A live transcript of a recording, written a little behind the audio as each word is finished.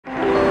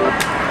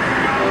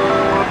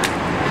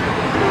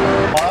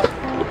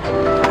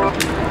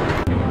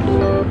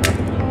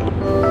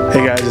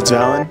It's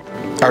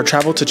Valen. Our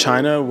travel to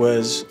China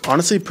was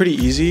honestly pretty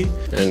easy.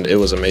 And it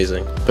was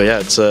amazing. But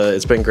yeah,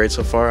 it's been great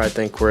so far. I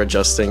think we're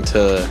adjusting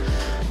to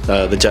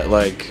the jet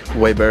lag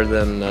way better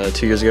than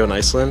 2 years ago in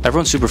Iceland.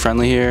 Everyone's super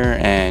friendly here,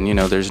 and you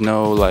know, there's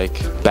no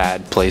like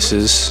bad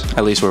places,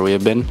 at least where we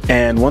have been.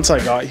 And once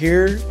I got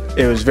here,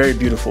 it was very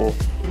beautiful.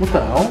 What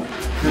the hell?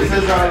 This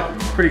is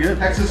pretty good.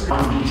 Texas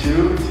on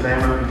G2. Today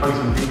I'm going to be playing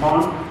some ping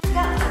pong.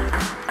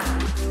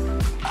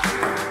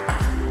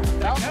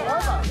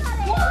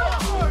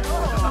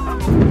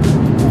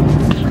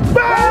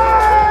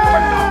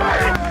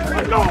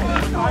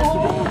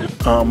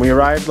 We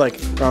arrived like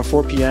around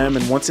 4 p.m.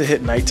 and once it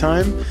hit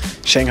nighttime,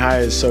 Shanghai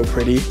is so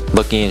pretty.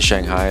 Looking in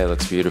Shanghai, it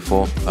looks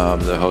beautiful.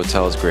 The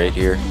hotel is great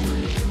here.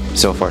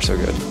 So far, so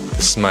good.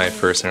 This is my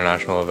first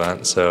international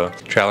event, so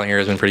traveling here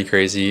has been pretty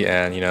crazy,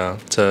 and you know,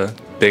 it's a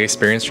big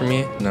experience for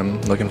me, and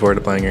I'm looking forward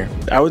to playing here.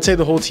 I would say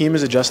the whole team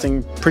is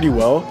adjusting pretty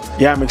well.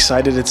 Yeah, I'm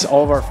excited. It's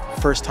all of our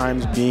first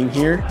times being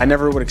here. I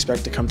never would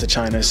expect to come to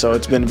China, so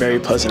it's been a very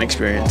pleasant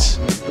experience.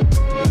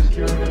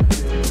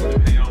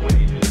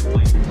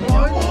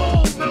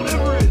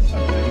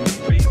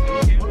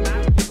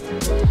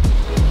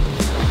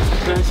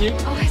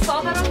 Oh, I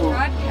saw that on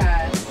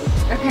broadcast.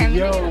 Okay, I'm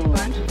gonna get a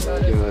bunch of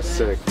photos. Yeah, that's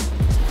sick.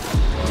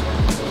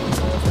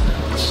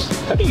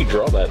 How do you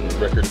draw that in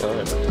record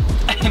time?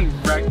 In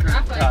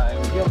record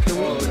time.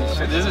 Holy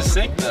shit, this is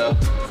sick though.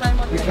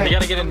 You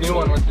gotta get a new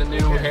one with the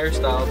new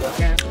hairstyle.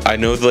 I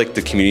know like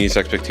the community's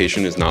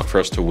expectation is not for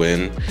us to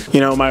win. You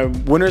know, my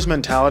winner's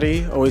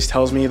mentality always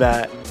tells me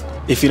that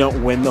if you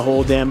don't win the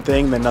whole damn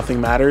thing, then nothing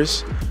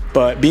matters.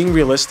 But being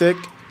realistic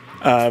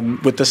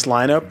with this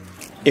lineup,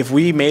 if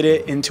we made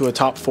it into a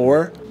top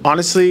 4,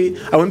 honestly,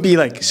 I wouldn't be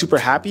like super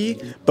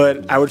happy,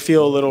 but I would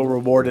feel a little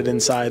rewarded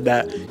inside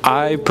that.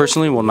 I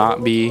personally will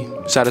not be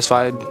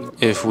satisfied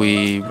if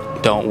we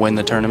don't win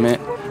the tournament.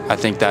 I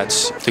think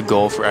that's the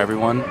goal for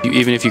everyone.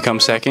 Even if you come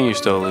second, you're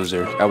still a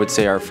loser. I would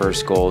say our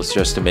first goal is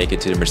just to make it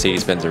to the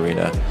Mercedes-Benz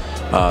Arena,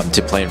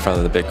 to play in front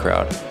of the big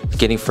crowd.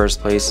 Getting first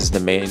place is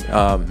the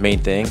main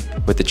thing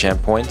with the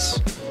champ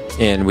points,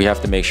 and we have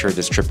to make sure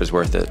this trip is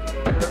worth it.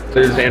 So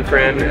there's San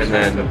Fran and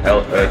then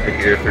to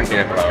here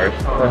 13.5 hours.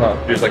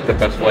 It was like the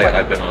best flight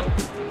I've been on.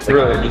 Like,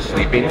 really? Just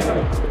sleeping.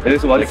 And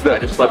this, what is that? I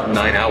just slept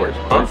 9 hours.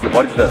 Huh?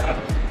 What is that?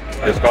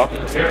 Disc golf?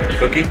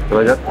 Cookie?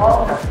 Like that?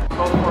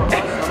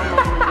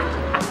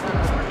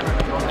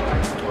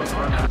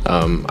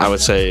 I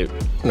would say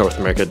North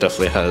America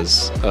definitely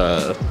has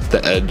the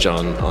edge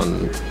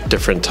on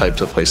different types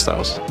of play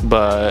styles.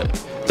 But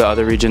the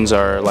other regions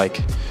are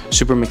like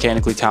super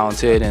mechanically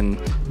talented, and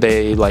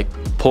they like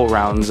pull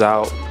rounds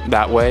out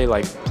that way,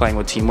 like playing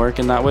with teamwork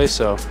in that way.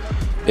 So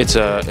it's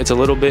a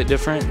little bit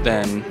different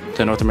than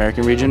the North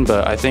American region,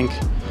 but I think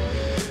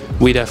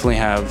we definitely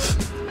have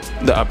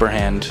the upper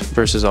hand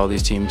versus all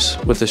these teams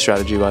with the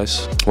strategy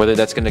wise. Whether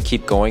that's going to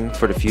keep going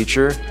for the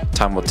future,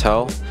 time will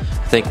tell.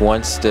 I think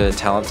once the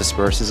talent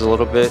disperses a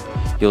little bit,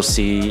 you'll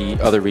see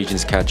other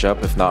regions catch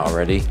up, if not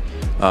already.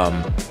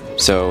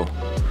 So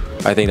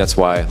I think that's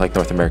why like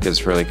North America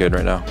is really good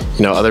right now.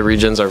 You know, other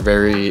regions are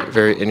very,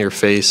 very in your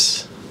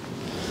face.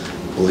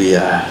 Yo,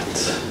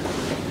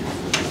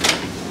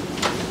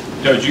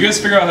 did you guys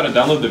figure out how to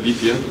download the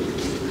VPN?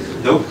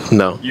 Nope.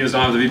 No. You guys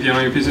don't have the VPN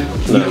on your PC?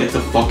 No. Get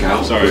the fuck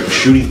out. Sorry. We're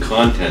shooting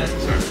content.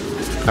 Sorry.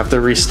 I have to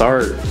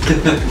restart.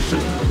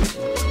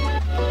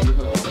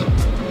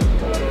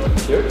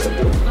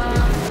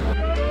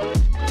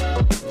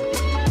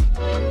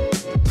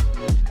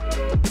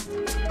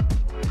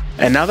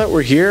 And now that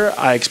we're here,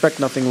 I expect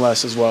nothing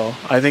less as well.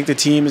 I think the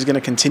team is going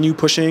to continue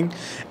pushing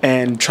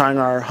and trying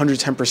our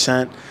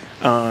 110%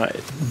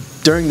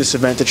 during this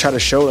event to try to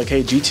show like,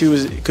 hey,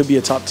 G2 could be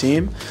a top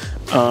team.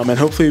 And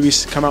hopefully we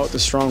come out with a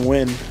strong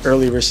win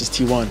early versus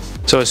T1.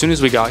 So as soon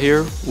as we got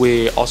here,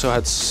 we also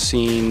had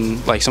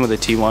seen like some of the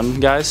T1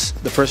 guys.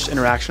 The first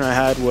interaction I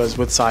had was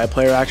with Sia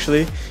player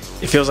actually.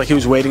 It feels like he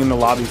was waiting in the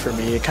lobby for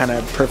me. It kind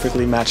of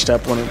perfectly matched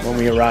up when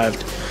we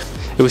arrived.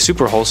 It was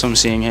super wholesome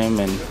seeing him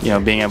and, you know,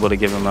 being able to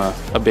give him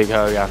a big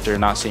hug after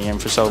not seeing him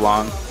for so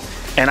long.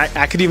 And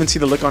I could even see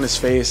the look on his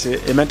face.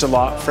 It meant a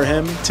lot for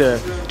him to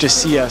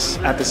just see us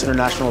at this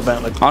international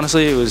event. Like,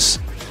 honestly, it was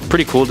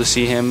pretty cool to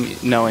see him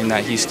knowing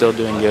that he's still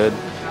doing good,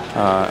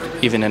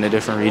 even in a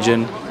different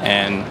region,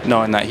 and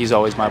knowing that he's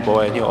always my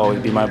boy and he'll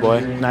always be my boy.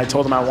 And I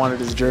told him I wanted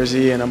his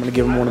jersey and I'm going to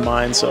give him one of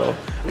mine, so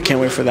I can't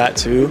wait for that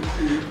too.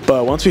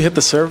 But once we hit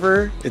the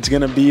server, it's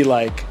going to be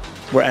like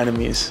we're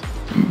enemies.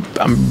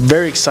 I'm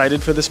very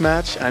excited for this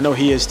match. I know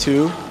he is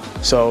too,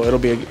 so it'll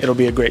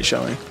be a great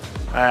showing.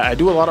 I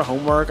do a lot of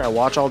homework. I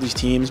watch all these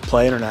teams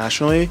play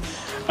internationally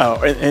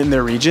in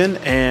their region,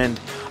 and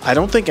I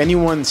don't think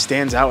anyone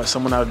stands out as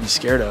someone I would be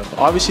scared of.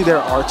 Obviously, there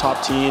are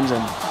top teams,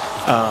 and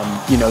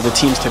you know, the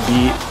teams to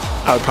beat.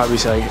 I would probably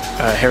say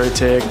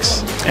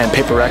Heretics and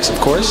Paper Rex, of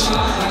course.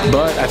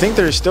 But I think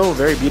there's still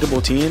very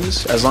beatable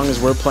teams as long as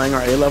we're playing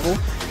our A level,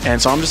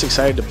 and so I'm just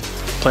excited to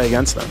play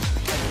against them.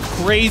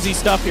 Crazy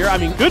stuff here. I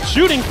mean, good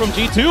shooting from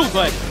G2,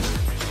 but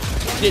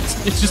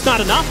it's just not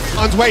enough.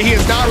 On his way, he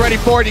is not ready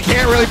for it. He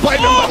can't really play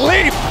no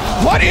leap.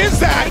 What is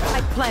that?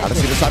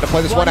 Odyssey decided to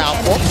play this one out.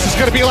 Oh, this is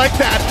going to be like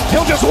that.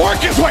 He'll just work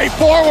his way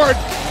forward.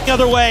 The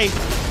other way.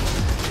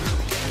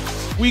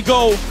 We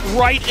go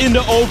right into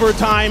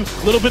overtime.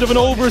 A little bit of an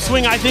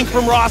overswing, I think,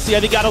 from Rossi. I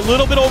think got a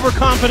little bit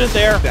overconfident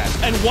there.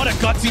 And what a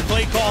gutsy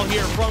play call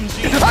here from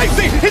G.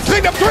 Icy, it's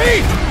cleaned up 3.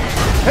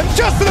 And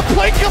just in the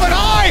blink of an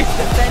eye,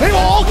 they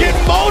all get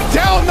mowed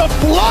down. The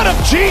blood of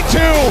G2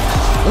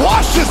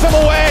 washes them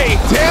away.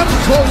 Damn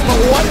close, but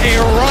what a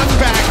run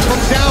back from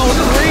down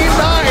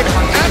 3-9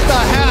 at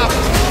the half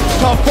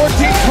to a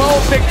 14-12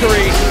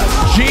 victory.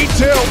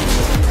 G2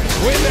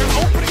 win their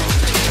opening.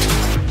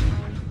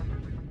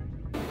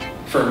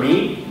 For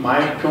me,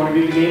 my point of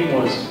view of the game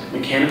was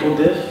mechanical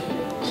diff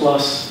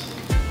plus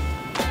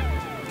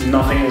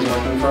nothing was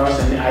working for us,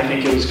 and I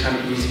think it was kind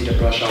of easy to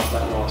brush off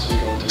that loss and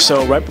go into.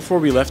 So right before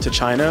we left to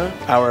China,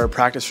 our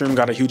practice room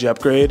got a huge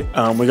upgrade.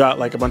 We got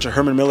like a bunch of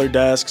Herman Miller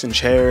desks and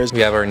chairs.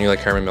 We have our new like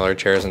Herman Miller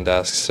chairs and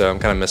desks, so I'm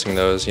kind of missing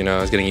those. You know,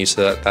 I was getting used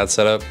to that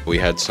setup. We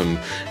had some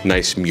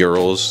nice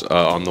murals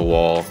on the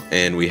wall,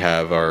 and we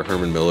have our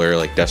Herman Miller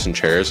like desks and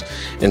chairs,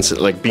 and so,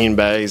 like bean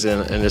bags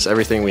and just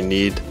everything we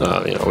need.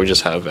 You know, we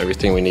just have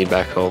everything we need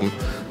back home,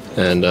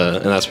 and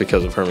that's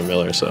because of Herman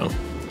Miller. So.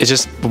 It's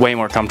just way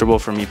more comfortable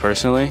for me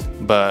personally,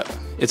 but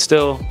it's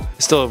still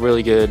a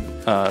really good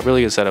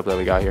setup that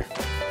we got here.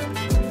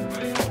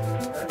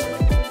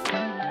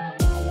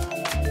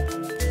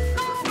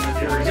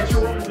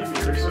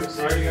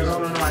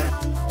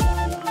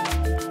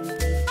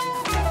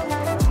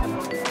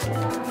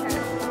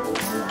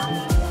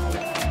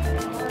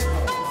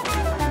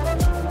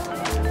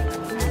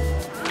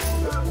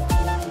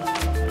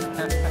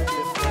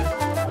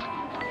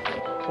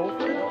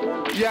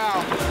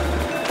 Yeah.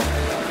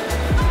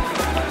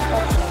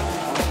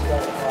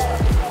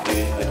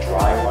 A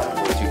dry one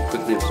where you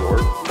quickly absorb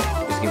is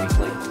going to be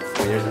clean.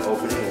 When there's an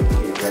opening, you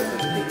can get right to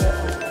take that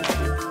opening.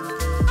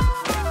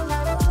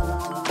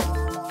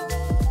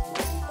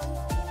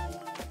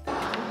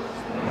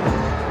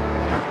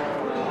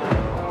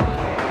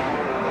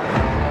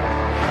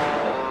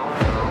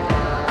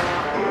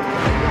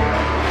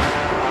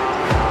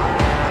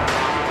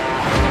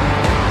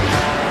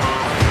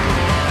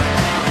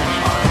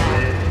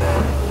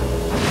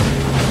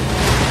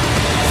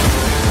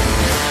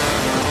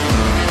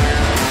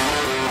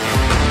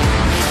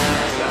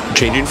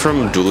 Changing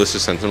from Duelist to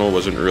Sentinel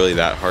wasn't really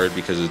that hard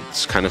because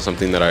it's kind of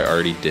something that I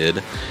already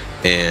did,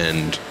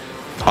 and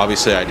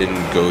obviously I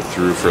didn't go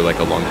through for like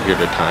a long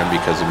period of time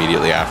because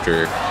immediately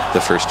after the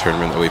first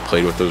tournament that we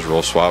played with those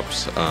role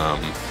swaps,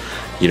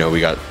 you know, we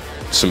got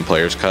some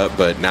players cut,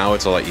 but now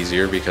it's a lot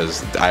easier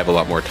because I have a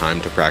lot more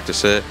time to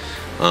practice it.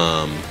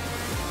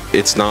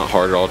 It's not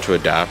hard at all to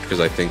adapt because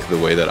I think the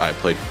way that I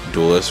played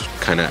Duelist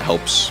kind of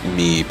helps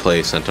me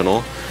play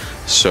Sentinel,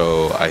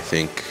 so I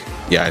think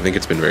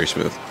it's been very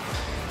smooth.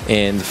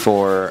 And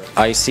for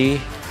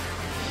Icy,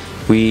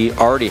 we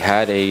already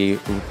had a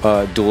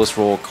duelist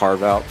role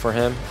carved out for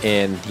him,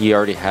 and he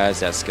already has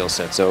that skill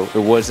set, so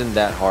it wasn't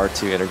that hard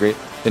to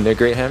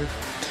integrate him.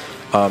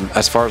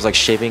 As far as like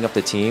shaping up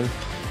the team,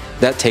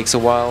 that takes a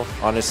while,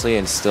 honestly,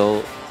 and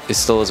still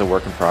is a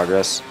work in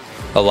progress.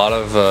 A lot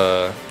of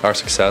our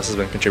success has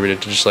been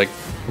contributed to just like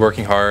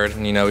working hard,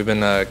 and you know, we've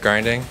been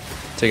grinding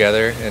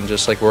together and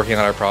just like working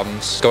on our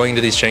problems. Going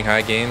into these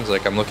Shanghai games,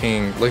 like I'm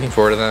looking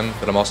forward to them,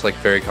 but I'm also like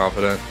very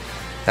confident.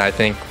 And I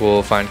think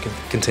we'll find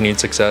continued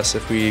success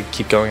if we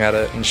keep going at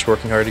it and just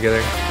working hard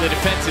together. The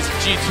defenses of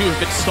G2 have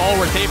been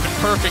stalwart, they've been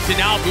perfect, and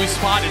now Boo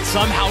spotted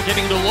somehow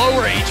getting to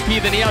lower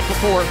HP than he had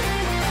before.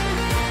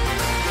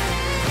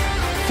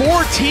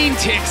 14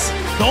 ticks,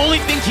 the only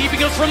thing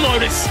keeping us from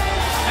Lotus,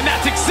 and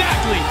that's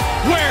exactly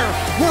where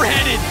we're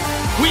headed.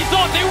 We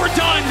thought they were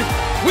done,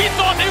 we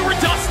thought they were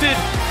dusted,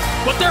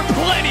 but they're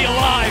plenty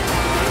alive.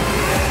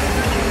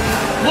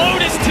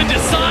 Lotus to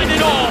decide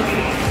it all.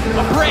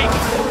 A break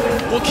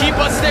will keep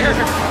us there.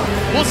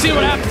 We'll see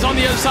what happens on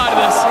the other side of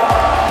this.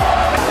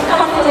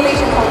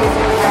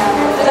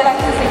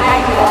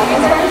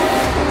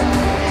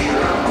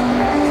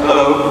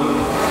 Hello.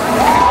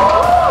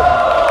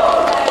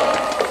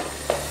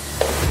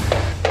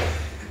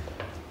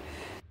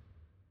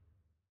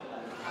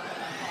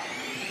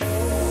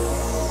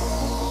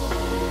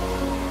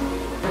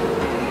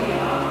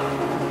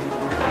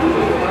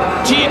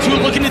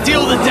 G2 looking to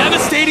deal with a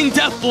devastating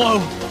death blow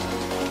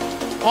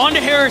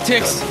onto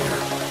Heretics.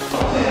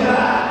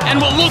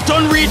 And what looked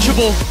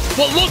unreachable,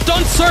 what looked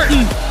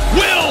uncertain,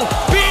 will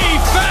be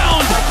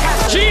found.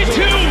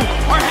 G2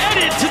 are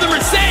headed to the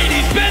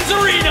Mercedes-Benz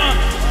Arena.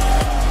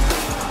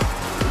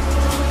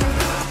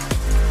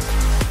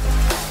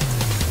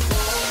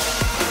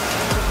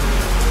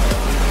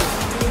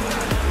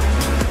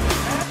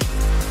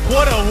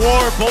 What a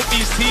war both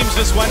these teams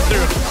just went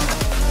through.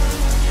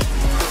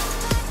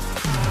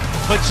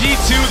 But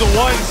G2, the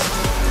ones.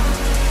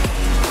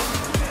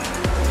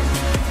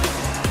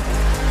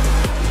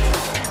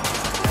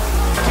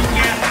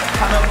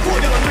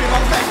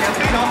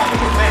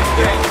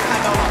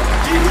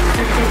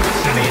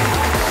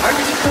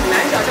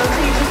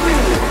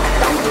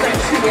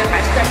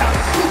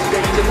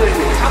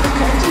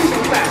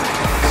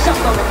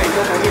 到了美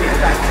国国际联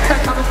赛，但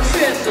他们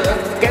确实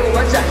给我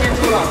们展现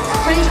出了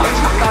非常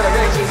强大的韧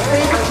性，非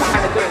常强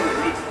悍的个人能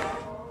力。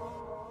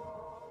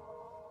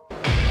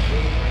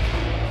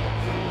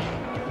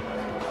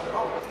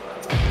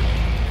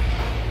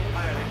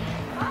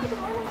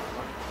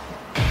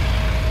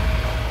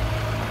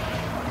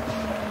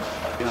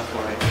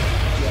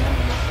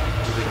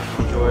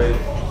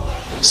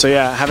 So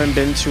yeah, I haven't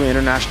been to an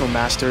international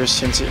masters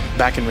since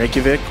back in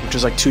Reykjavik, which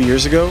was like 2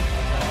 years ago.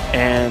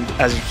 And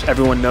as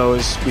everyone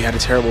knows, we had a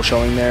terrible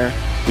showing there.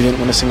 We didn't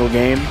win a single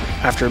game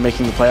after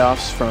making the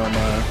playoffs from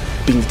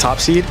being the top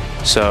seed.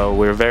 So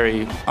we're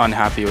very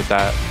unhappy with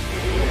that.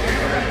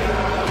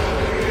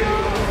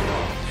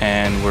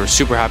 And we're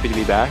super happy to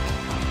be back.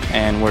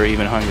 And we're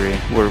even hungry.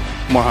 We're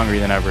more hungry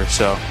than ever.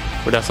 So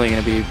we're definitely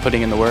going to be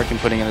putting in the work and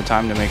putting in the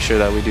time to make sure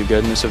that we do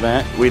good in this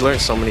event. We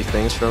learned so many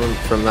things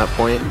from that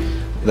point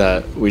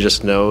that we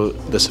just know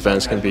this event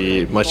is going to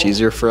be much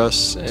easier for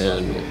us,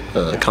 and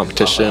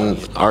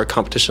our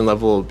competition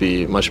level will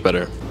be much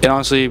better. And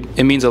honestly,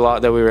 it means a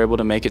lot that we were able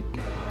to make it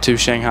to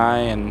Shanghai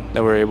and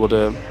that we're able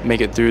to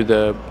make it through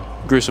the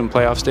gruesome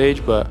playoff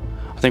stage, but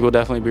I think we'll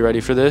definitely be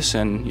ready for this,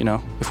 and you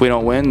know, if we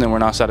don't win, then we're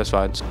not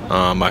satisfied.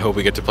 I hope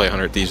we get to play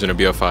 100 Thieves in a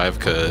BO5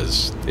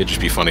 because it'd just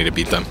be funny to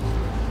beat them.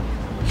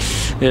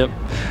 Yep.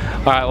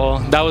 All right, well,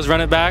 that was Run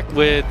It Back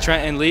with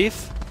Trent and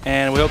Leaf,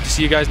 and we hope to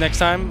see you guys next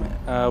time.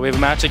 We have a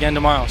match again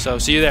tomorrow, so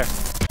see you there.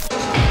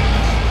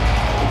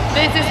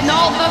 This is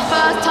not the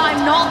first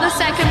time, not the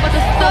second, but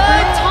the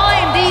third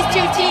time these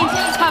two teams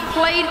have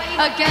played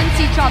against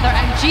each other,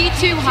 and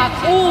G2 have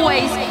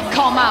always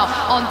come out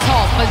on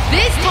top. But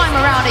this time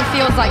around, it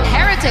feels like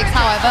Heretics,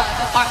 however,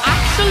 are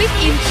actually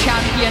in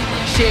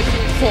championship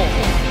form.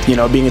 You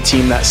know, being a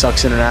team that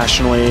sucks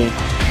internationally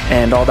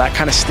and all that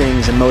kind of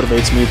stings and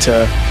motivates me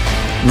to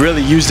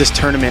really use this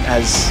tournament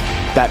as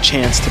that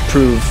chance to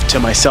prove to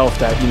myself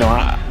that, you know,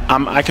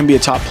 I can be a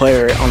top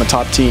player on a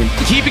top team.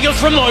 Keeping us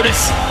from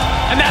Lotus,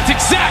 and that's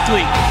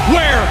exactly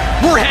where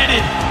we're headed.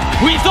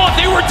 We thought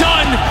they were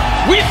done,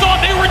 we thought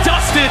they were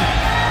dusted,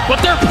 but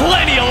they're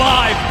plenty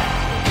alive.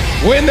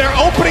 Win their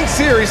opening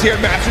series here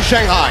at Masters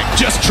Shanghai.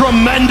 Just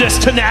tremendous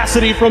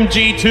tenacity from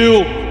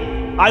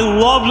G2. I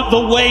loved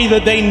the way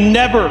that they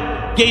never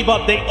gave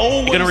up. They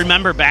always... You're gonna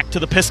remember back to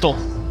the pistol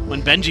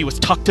when Benji was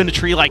tucked in a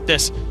tree like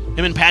this.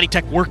 Him and Patty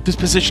Tech worked this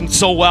position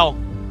so well.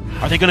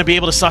 Are they gonna be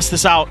able to suss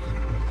this out?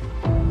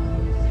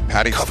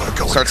 Patty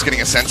starts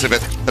getting a sense of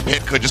it. The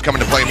pit could just come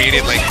into play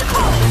immediately.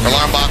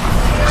 Alarm bot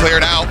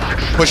cleared out.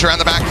 Push around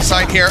the back of the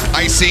site here.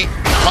 Icy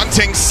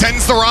hunting,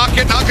 sends the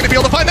rocket. Not going to be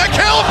able to find that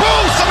kill.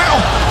 Boom!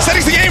 Somehow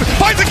settings the game.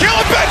 Finds a kill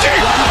and Benji!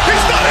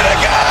 He's done it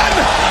again!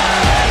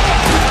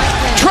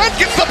 Trent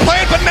gets the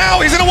plan, but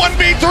now he's in a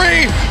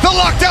 1v3. The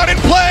lockdown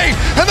in play,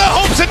 and the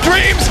hopes and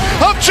dreams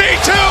of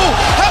G2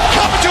 have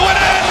come to an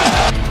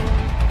end.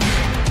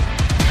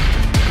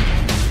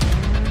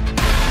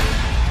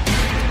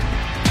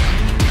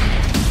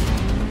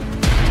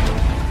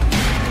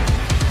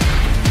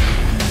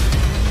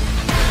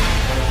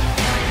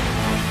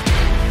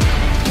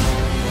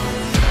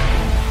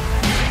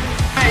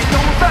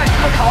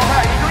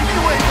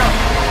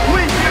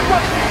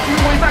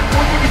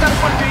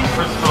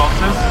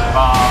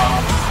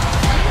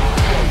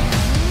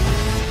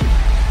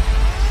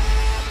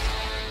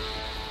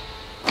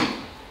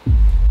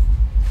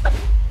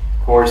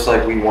 Of course,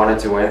 like, we wanted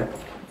to win,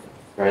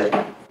 right?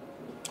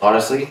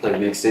 Honestly, like,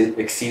 we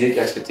exceeded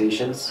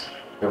expectations.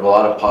 We have a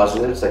lot of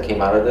positives that came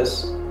out of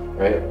this,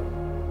 right?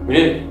 We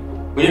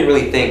didn't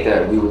really think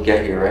that we would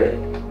get here, right?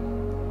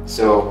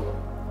 So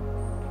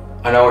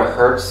I know it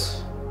hurts.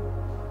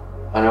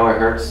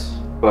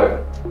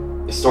 But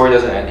the story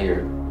doesn't end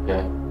here,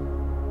 okay?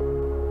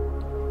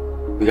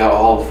 We got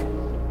all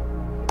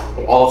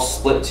of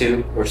split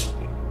 2 or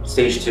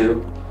stage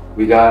 2.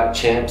 We got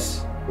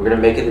champs. We're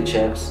gonna make it the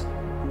champs.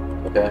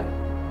 Okay?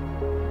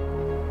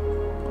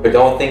 But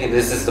don't think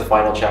this is the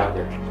final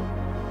chapter,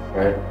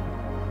 right?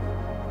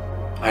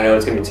 I know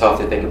it's gonna be tough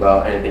to think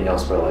about anything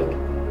else, but like,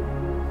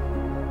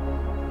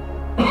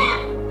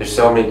 there's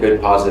so many good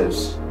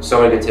positives,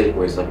 so many good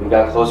takeaways. Like, we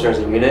got closer as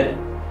a unit,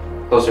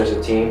 closer as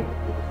a team.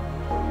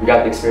 We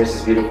got to experience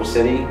this beautiful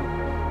city,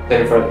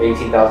 playing in front of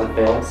 18,000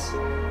 fans,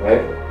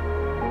 right?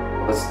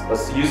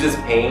 Let's use this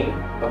pain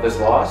of this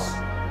loss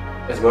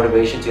as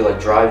motivation to like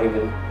drive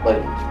even,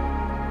 like,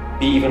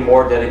 be even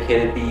more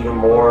dedicated, be even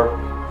more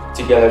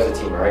together as a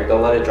team, right?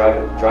 Don't let it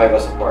drive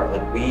us apart.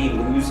 Like, we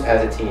lose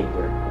as a team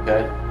here,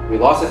 okay? We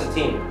lost as a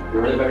team. We're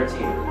a really better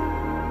team.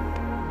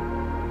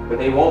 But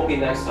they won't be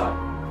next time,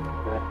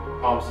 okay? I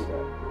promise you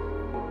that.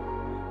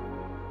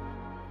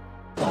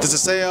 This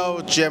is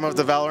Seo, GM of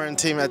the VALORANT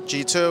team at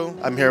G2.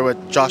 I'm here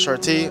with Josh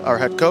RT, our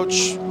head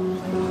coach.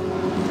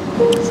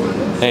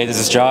 Hey, this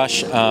is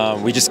Josh.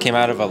 We just came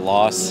out of a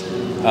loss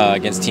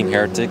against Team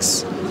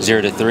Heretics,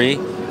 0-3.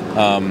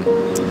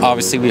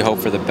 Obviously, we hope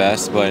for the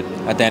best, but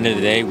at the end of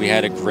the day, we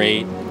had a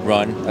great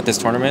run at this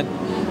tournament.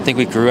 I think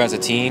we grew as a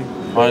team,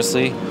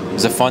 honestly. It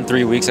was a fun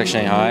 3 weeks at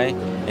Shanghai,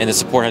 and the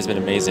support has been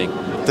amazing.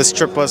 This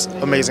trip was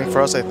amazing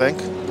for us, I think.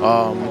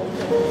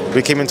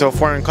 we came into a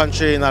foreign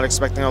country, not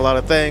expecting a lot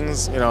of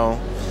things. You know,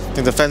 I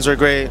think the fans were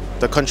great,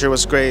 the country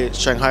was great,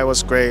 Shanghai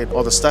was great,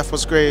 all the staff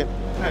was great.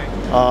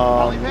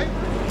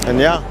 And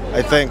yeah,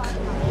 I think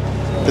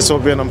this will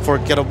be an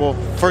unforgettable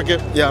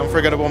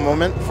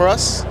moment for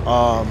us.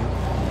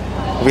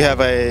 We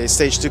have a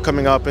stage 2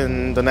 coming up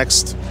in the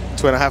next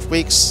 2.5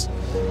 weeks.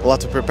 A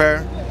lot to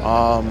prepare.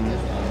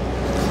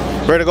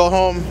 Ready to go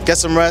home, get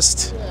some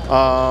rest,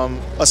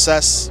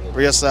 assess,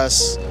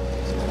 reassess,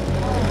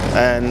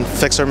 and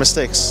fix our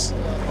mistakes,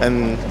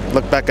 and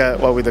look back at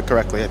what we did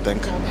correctly, I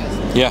think.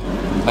 Yeah,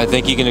 I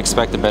think you can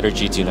expect a better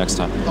G2 next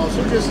time.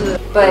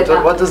 But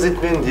what does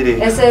it mean, Didi?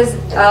 It says,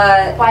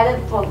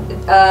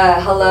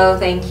 hello,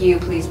 thank you,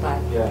 please bye.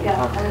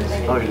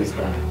 How is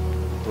it?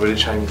 Really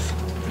Chinese.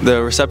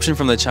 The reception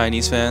from the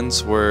Chinese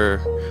fans were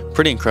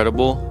pretty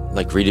incredible.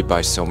 Like greeted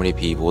by so many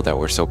people that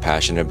were so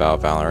passionate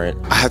about Valorant.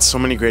 I had so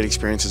many great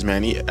experiences,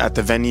 man. At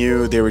the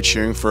venue, they were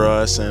cheering for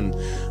us and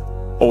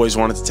always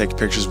wanted to take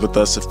pictures with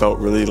us. It felt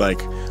really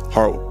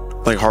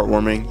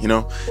heartwarming, you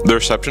know? The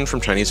reception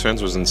from Chinese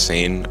fans was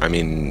insane. I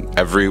mean,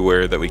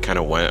 everywhere that we kind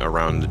of went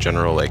around the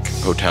general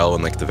hotel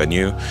and the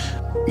venue.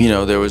 You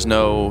know, there was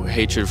no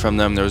hatred from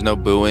them. There was no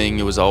booing.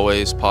 It was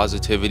always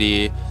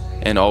positivity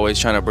and always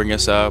trying to bring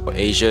us up.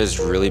 Asia is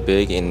really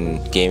big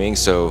in gaming,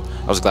 so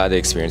I was glad to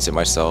experience it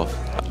myself.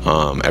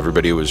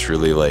 Everybody was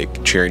really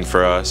cheering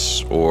for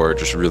us, or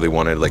just really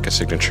wanted a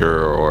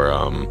signature or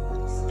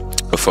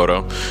a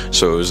photo.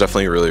 So it was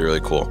definitely really, really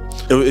cool.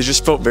 It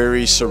just felt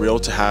very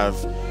surreal to have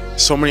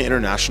so many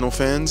international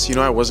fans. You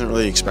know, I wasn't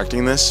really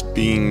expecting this,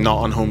 being not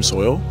on home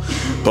soil,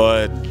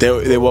 but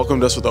they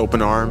welcomed us with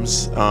open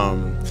arms.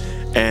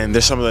 And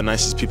they're some of the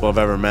nicest people I've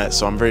ever met,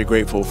 so I'm very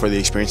grateful for the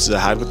experiences I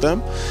had with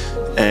them.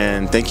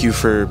 And thank you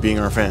for being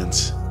our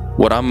fans.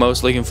 What I'm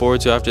most looking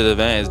forward to after the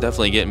event is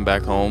definitely getting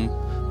back home.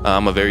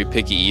 I'm a very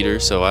picky eater,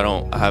 so I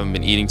haven't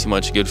been eating too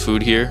much good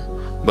food here,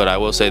 but I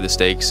will say the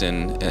steaks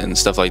and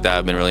stuff like that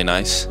have been really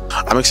nice.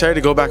 I'm excited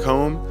to go back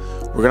home.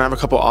 We're gonna have a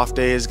couple off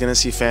days, gonna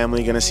see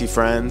family, gonna see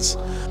friends.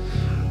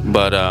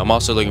 But I'm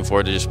also looking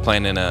forward to just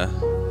playing in the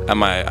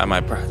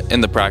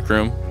prac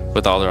room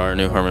with all our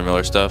new Herman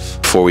Miller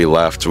stuff. Before we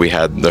left, we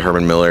had the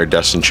Herman Miller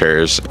desk and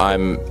chairs.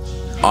 I'm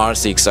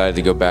honestly excited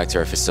to go back to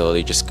our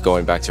facility, just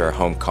going back to our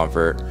home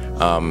comfort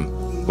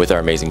with our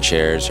amazing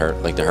chairs,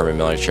 like the Herman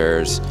Miller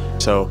chairs.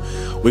 So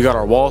we got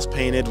our walls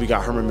painted, we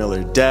got Herman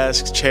Miller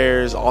desks,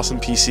 chairs, awesome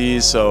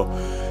PCs. So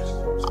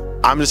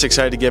I'm just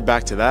excited to get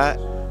back to that.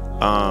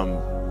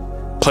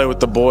 Play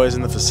with the boys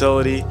in the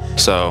facility.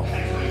 So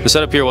the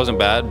setup here wasn't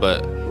bad,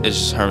 but it's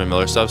just Herman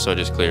Miller stuff, so it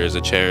just clears.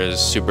 The chair is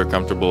super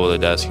comfortable, the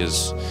desk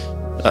is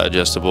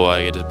adjustable,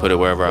 I get to put it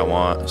wherever I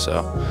want,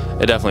 so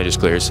it definitely just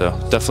clears. So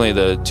definitely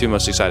the two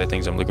most exciting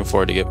things I'm looking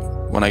forward to get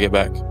when I get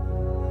back.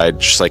 I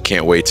just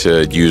can't wait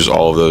to use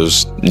all of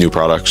those new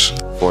products.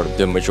 For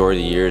the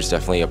majority of the year is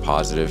definitely a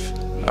positive.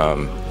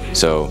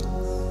 So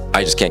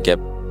I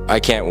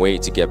can't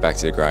wait to get back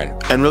to the grind.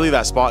 And really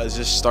that spot is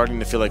just starting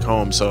to feel like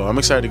home, so I'm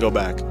excited to go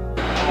back.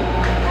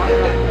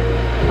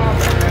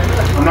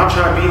 I'm not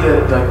trying to be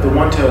the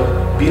one to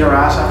beat our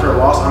ass after a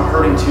loss. I'm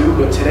hurting too,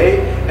 but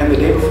today and the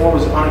day before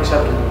was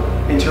unacceptable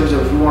in terms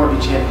of if we want to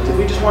be champions. If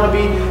we just want to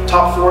be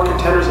top 4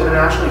 contenders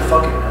internationally,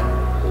 fuck it, man.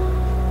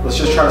 Let's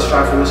just try to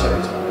strive for this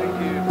every time.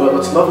 But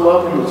let's level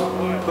up and let's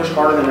push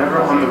harder than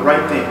ever on the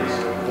right things.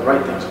 The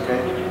right things,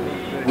 okay?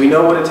 We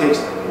know what it takes.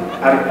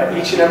 At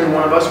each and every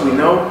one of us, we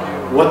know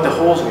what the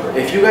holes were.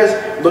 If you guys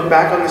look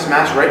back on this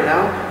match right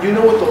now, you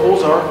know what the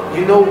holes are.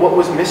 You know what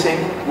was missing,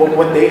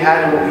 what they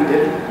had and what we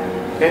did.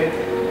 Okay?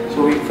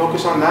 So we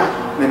focus on that,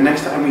 and then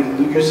next time we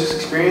use this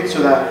experience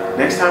so that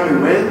next time we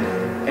win,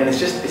 and it's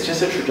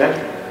just a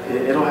trajectory.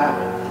 It'll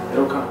happen.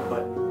 It'll come. But